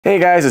Hey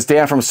guys, it's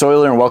Dan from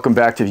Soileater and welcome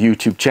back to the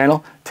YouTube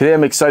channel. Today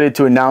I'm excited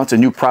to announce a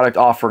new product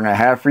offering I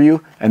have for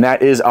you, and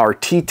that is our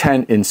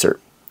T10 Insert.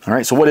 All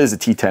right, so what is the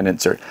T10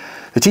 Insert?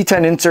 The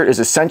T10 Insert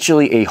is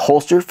essentially a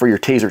holster for your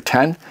Taser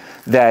 10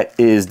 that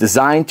is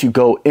designed to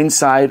go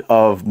inside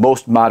of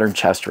most modern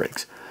chest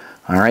rigs.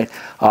 All right,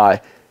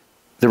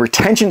 the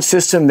retention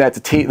system that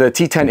the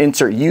T10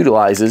 Insert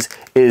utilizes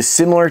is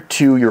similar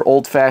to your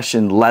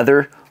old-fashioned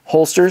leather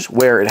holsters,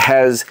 where it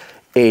has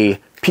a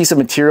piece of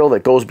material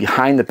that goes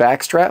behind the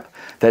backstrap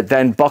that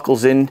then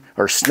buckles in,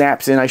 or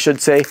snaps in I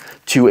should say,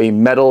 to a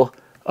metal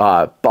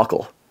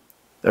buckle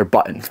or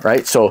button,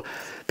 right? So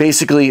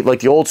basically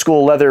like the old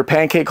school leather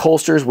pancake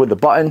holsters with the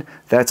button,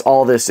 that's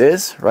all this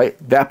is, right?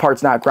 That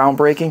part's not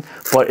groundbreaking,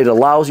 but it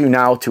allows you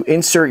now to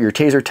insert your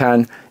Taser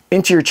 10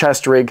 into your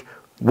chest rig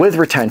with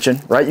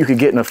retention, right? You could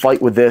get in a fight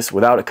with this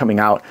without it coming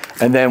out,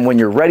 and then when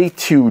you're ready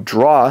to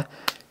draw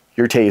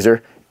your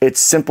Taser, it's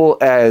simple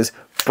as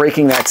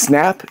breaking that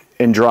snap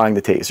and drawing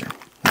the Taser.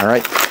 All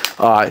right.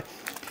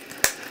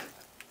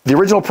 The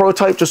original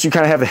prototype, just so you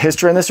kind of have a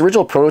history on this, the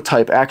original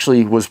prototype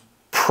actually was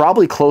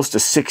probably close to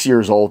 6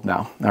 years old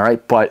now. All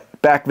right.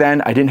 But back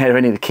then I didn't have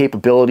any of the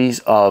capabilities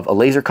of a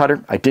laser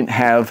cutter. I didn't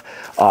have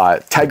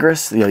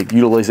Tegris, the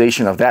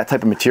utilization of that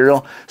type of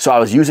material. So I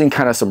was using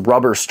kind of some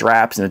rubber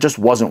straps and it just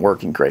wasn't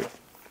working great.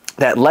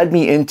 That led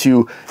me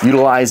into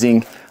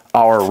utilizing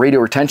our radio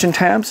retention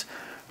tabs.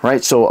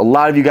 Right, so a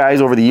lot of you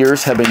guys over the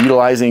years have been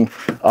utilizing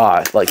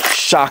like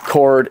shock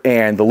cord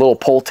and the little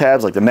pull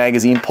tabs, like the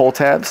magazine pull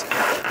tabs,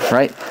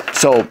 right?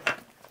 So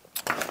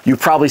you've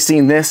probably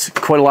seen this.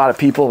 Quite a lot of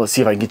people, let's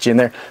see if I can get you in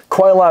there.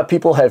 Quite a lot of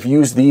people have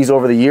used these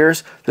over the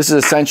years. This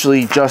is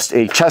essentially just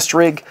a chest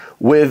rig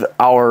with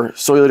our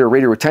Soileater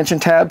radio retention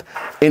tab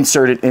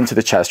inserted into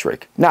the chest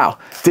rig. Now,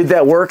 did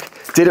that work?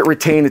 Did it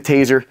retain the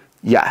Taser?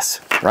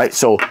 Yes, right?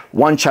 So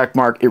one check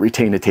mark, it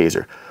retained the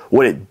Taser.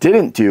 What it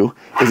didn't do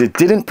is it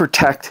didn't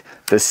protect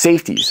the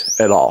safeties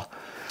at all.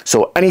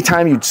 So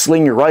anytime you'd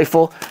sling your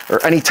rifle,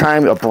 or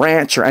anytime a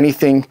branch or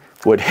anything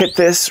would hit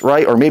this,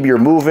 right, or maybe you're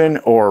moving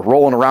or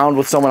rolling around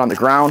with someone on the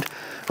ground,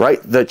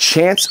 right, the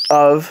chance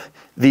of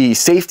the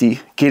safety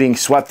getting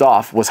swept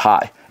off was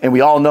high. And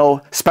we all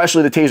know,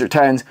 especially the Taser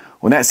 10s,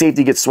 when that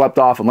safety gets swept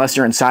off, unless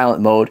you're in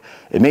silent mode,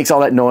 it makes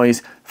all that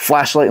noise,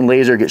 flashlight and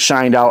laser get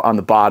shined out on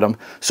the bottom.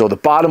 So the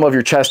bottom of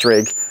your chest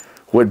rig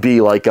would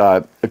be like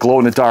a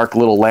glow-in-the-dark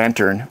little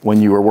lantern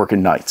when you were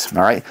working nights,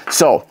 all right?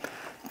 So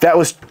that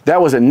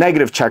was a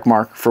negative check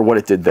mark for what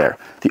it did there.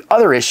 The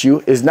other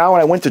issue is now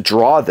when I went to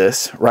draw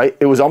this, right,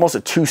 it was almost a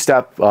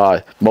two-step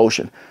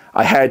motion.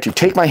 I had to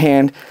take my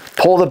hand,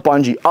 pull the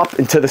bungee up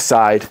and to the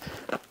side,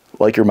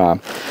 like your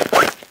mom,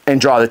 and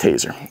draw the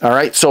Taser, all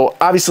right? So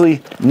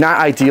obviously not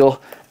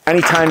ideal.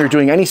 Anytime you're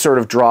doing any sort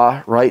of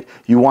draw, right,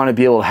 you want to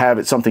be able to have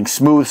it something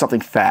smooth, something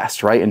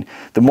fast, right? And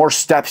the more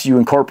steps you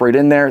incorporate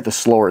in there, the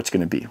slower it's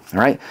going to be, all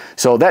right?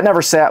 So that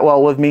never sat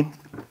well with me.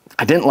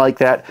 I didn't like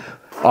that.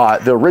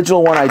 The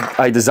original one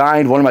I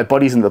designed, one of my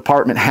buddies in the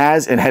department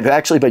has, and had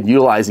actually been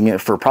utilizing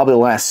it for probably the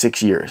last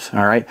 6 years,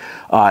 all right?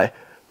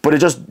 But it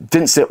just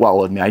didn't sit well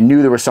with me. I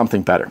knew there was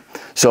something better.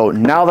 So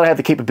now that I have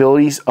the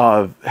capabilities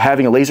of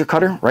having a laser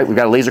cutter, right? We've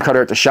got a laser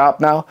cutter at the shop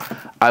now.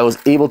 I was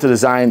able to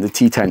design the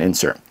T10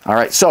 Insert. All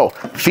right, so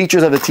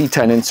features of the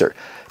T10 Insert.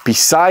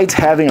 Besides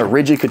having a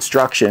rigid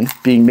construction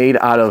being made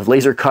out of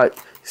laser cut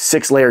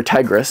 6-layer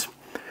Tegris,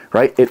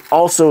 right? It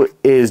also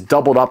is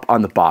doubled up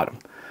on the bottom.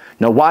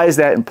 Now, why is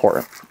that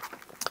important?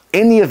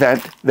 In the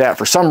event that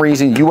for some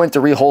reason you went to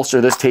reholster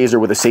this Taser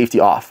with the safety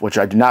off, which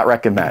I do not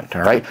recommend,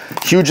 all right?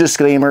 Huge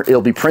disclaimer, it'll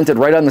be printed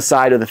right on the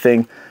side of the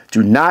thing.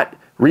 Do not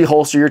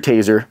reholster your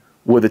Taser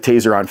with the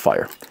Taser on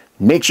fire.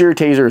 Make sure your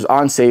Taser is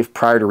on safe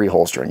prior to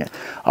reholstering it.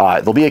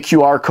 There'll be a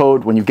QR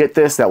code when you get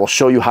this that will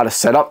show you how to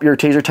set up your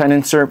Taser 10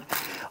 insert.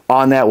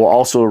 On that, we'll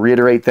also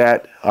reiterate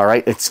that, all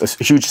right? It's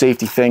a huge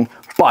safety thing,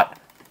 but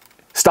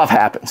stuff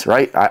happens,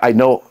 right? I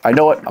know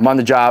it, I'm on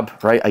the job,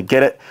 right? I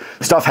get it,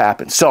 stuff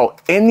happens. So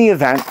in the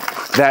event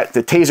that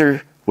the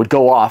Taser would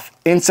go off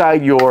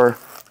inside your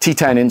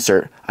T10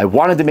 insert, I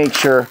wanted to make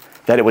sure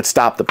that it would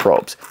stop the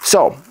probes.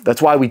 So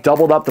that's why we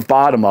doubled up the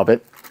bottom of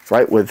it,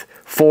 right? With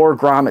 4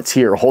 grommets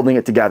here holding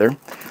it together.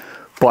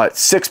 But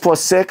 6 plus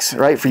 6,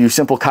 right? For you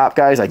simple cop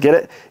guys, I get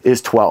it,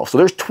 is 12. So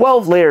there's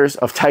 12 layers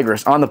of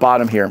Tegris on the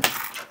bottom here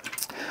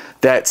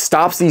that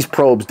stops these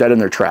probes dead in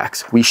their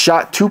tracks. We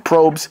shot 2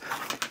 probes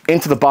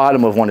into the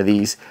bottom of one of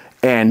these,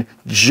 and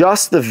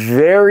just the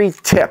very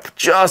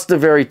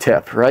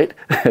tip, right?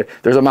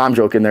 There's a mom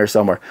joke in there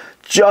somewhere.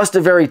 Just the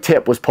very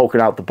tip was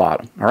poking out the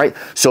bottom, all right?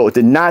 So it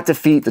did not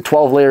defeat the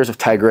 12 layers of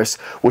Tegris,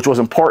 which was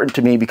important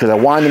to me because I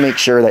wanted to make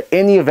sure that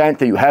in the event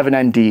that you have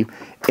an ND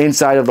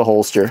inside of the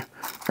holster,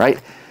 right,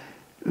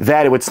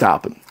 that it would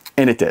stop it,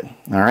 and it did,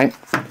 all right?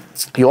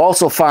 You'll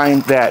also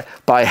find that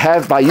by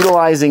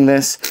utilizing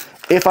this,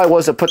 if I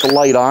was to put the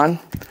light on,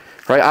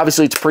 right,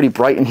 obviously it's pretty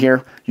bright in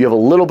here. You have a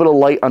little bit of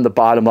light on the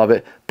bottom of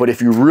it, but if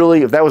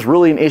that was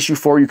really an issue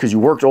for you because you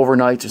worked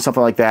overnight or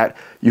something like that,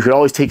 you could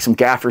always take some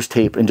gaffer's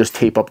tape and just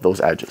tape up those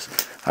edges,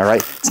 all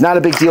right? It's not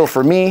a big deal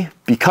for me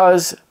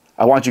because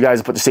I want you guys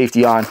to put the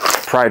safety on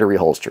prior to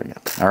reholstering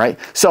it. All right,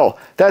 so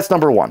that's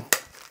number one.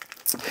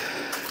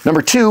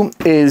 Number two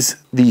is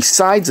the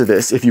sides of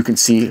this, if you can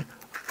see,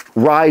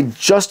 ride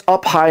just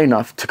up high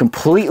enough to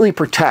completely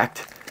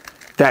protect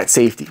that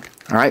safety.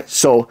 All right,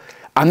 so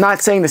I'm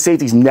not saying the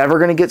safety's never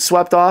going to get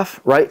swept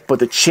off, right? But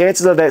the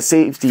chances of that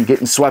safety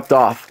getting swept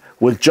off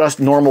with just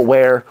normal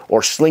wear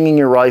or slinging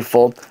your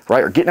rifle,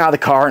 right, or getting out of the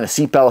car and a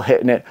seatbelt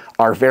hitting it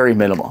are very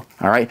minimal,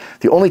 all right?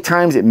 The only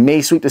times it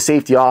may sweep the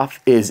safety off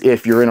is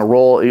if you're in a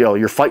roll, you know,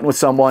 you're fighting with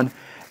someone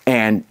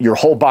and your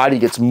whole body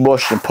gets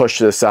mushed and pushed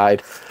to the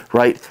side,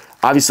 right?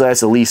 Obviously,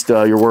 that's the least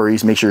your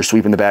worries. Make sure you're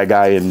sweeping the bad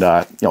guy and,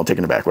 you know,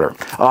 taking it back,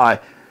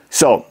 whatever.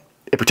 So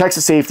it protects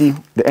the safety,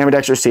 the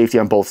ambidextrous safety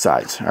on both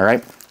sides, all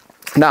right?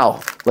 Now,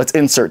 let's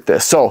insert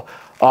this. So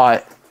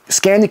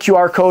scan the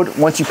QR code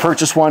once you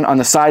purchase one on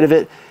the side of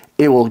it.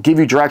 It will give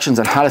you directions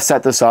on how to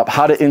set this up,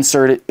 how to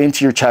insert it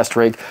into your chest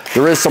rig.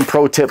 There is some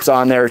pro tips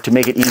on there to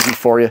make it easy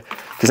for you,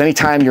 because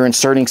anytime you're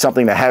inserting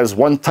something that has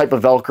one type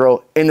of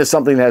Velcro into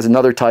something that has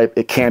another type,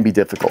 it can be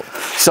difficult.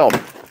 So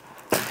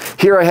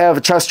here I have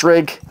a chest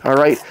rig, all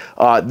right?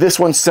 This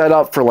one's set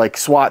up for like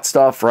SWAT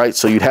stuff, right?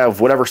 So you'd have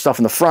whatever stuff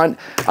in the front.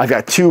 I've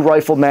got 2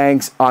 rifle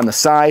mags on the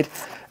side,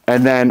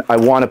 and then I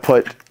want to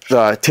put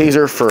the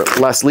Taser for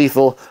less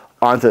lethal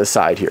onto the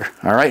side here,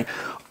 all right?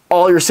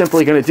 All you're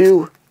simply going to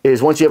do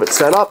is once you have it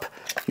set up,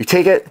 you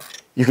take it,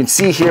 you can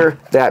see here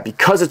that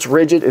because it's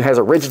rigid, it has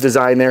a rigid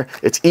design there,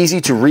 it's easy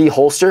to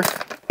reholster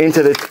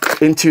into the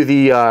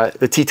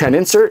T10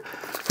 insert.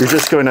 You're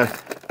just going to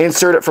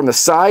insert it from the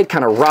side,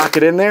 kind of rock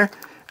it in there,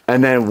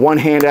 and then one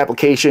hand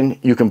application,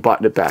 you can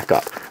button it back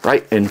up,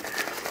 right? And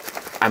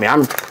I mean,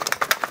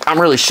 I'm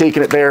really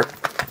shaking it there,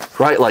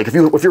 right? Like if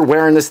you're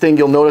wearing this thing,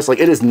 you'll notice like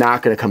it is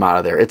not going to come out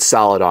of there. It's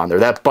solid on there.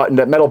 That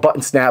metal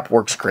button snap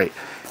works great.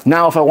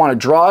 Now, if I want to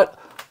draw it,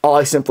 all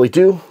I simply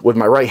do with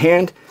my right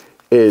hand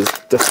is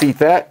defeat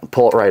that and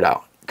pull it right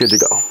out. Good to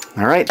go.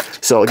 All right.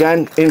 So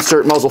again,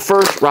 insert muzzle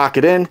first, rock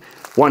it in,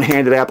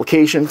 one-handed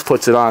application,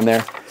 puts it on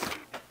there,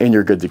 and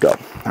you're good to go.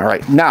 All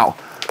right. Now,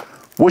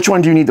 which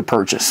one do you need to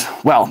purchase?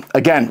 Well,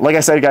 again, like I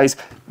said, guys,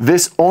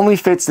 this only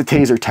fits the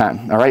Taser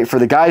 10. All right. For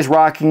the guys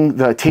rocking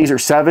the Taser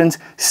 7s,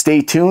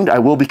 stay tuned. I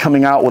will be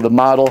coming out with a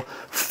model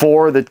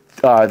for the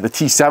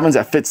T7s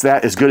that fits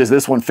that as good as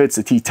this one fits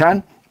the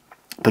T10.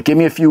 But give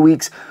me a few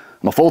weeks.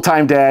 I'm a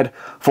full-time dad,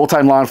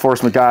 full-time law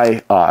enforcement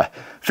guy,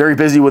 very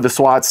busy with the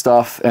SWAT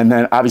stuff, and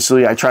then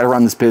obviously I try to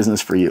run this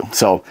business for you.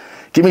 So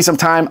give me some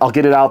time, I'll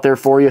get it out there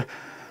for you.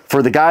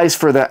 For the guys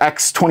for the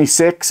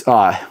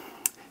X26,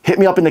 hit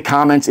me up in the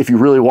comments if you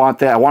really want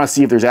that. I want to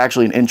see if there's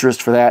actually an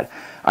interest for that.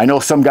 I know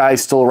some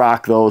guys still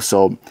rock those,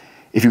 so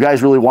if you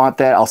guys really want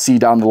that, I'll see you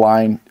down the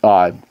line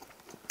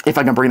if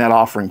I can bring that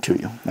offering to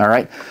you, all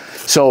right?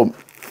 So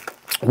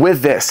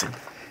with this,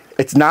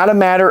 it's not a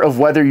matter of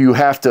whether you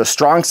have to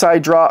strong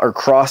side draw or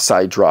cross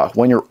side draw.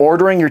 When you're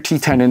ordering your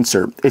T10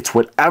 insert, it's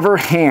whatever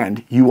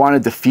hand you want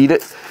to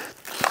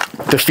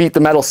defeat the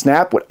metal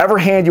snap, whatever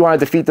hand you want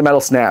to defeat the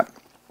metal snap.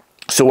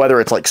 So whether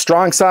it's like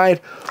strong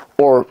side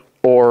or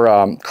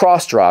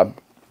cross draw,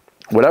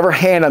 whatever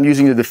hand I'm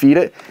using to defeat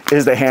it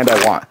is the hand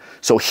I want.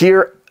 So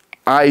here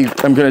I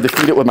am going to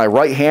defeat it with my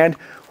right hand,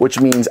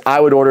 which means I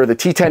would order the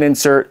T10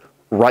 insert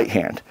right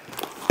hand.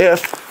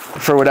 If,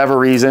 for whatever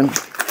reason,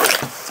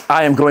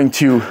 I am going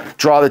to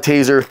draw the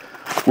Taser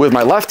with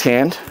my left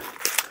hand,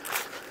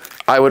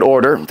 I would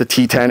order the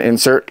T10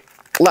 insert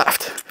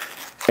left.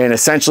 And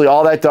essentially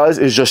all that does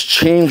is just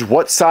change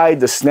what side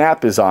the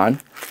snap is on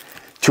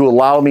to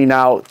allow me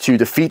now to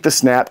defeat the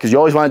snap, because you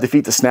always want to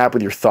defeat the snap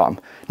with your thumb.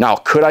 Now,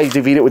 could I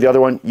defeat it with the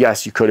other one?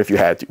 Yes, you could if you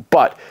had to.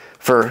 But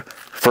for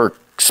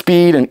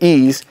speed and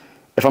ease,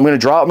 if I'm going to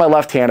draw out my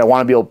left hand, I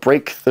want to be able to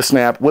break the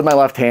snap with my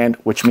left hand,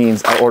 which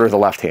means I order the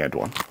left hand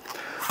one.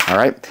 All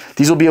right,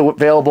 these will be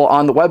available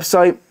on the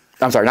website.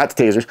 I'm sorry, not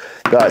the Tasers.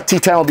 The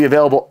T10 will be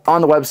available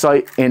on the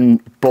website in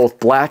both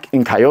black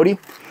and coyote.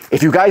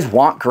 If you guys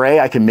want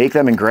gray, I can make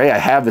them in gray. I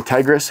have the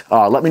Tegris.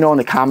 Let me know in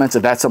the comments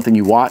if that's something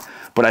you want.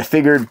 But I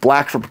figured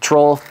black for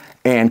patrol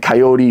and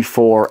coyote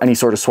for any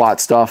sort of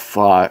SWAT stuff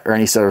or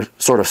any sort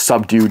of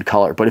subdued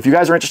color. But if you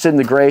guys are interested in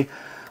the gray,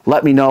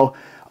 let me know.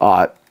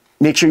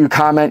 Make sure you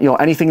comment,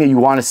 anything that you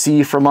want to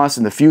see from us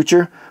in the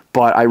future.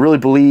 But I really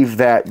believe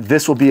that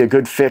this will be a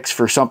good fix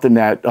for something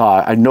that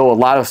I know a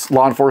lot of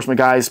law enforcement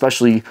guys,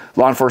 especially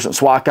law enforcement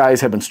SWAT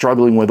guys, have been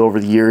struggling with over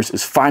the years,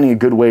 is finding a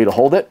good way to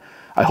hold it.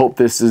 I hope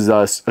this is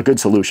a good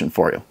solution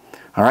for you.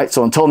 All right,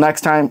 so until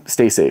next time,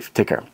 stay safe. Take care.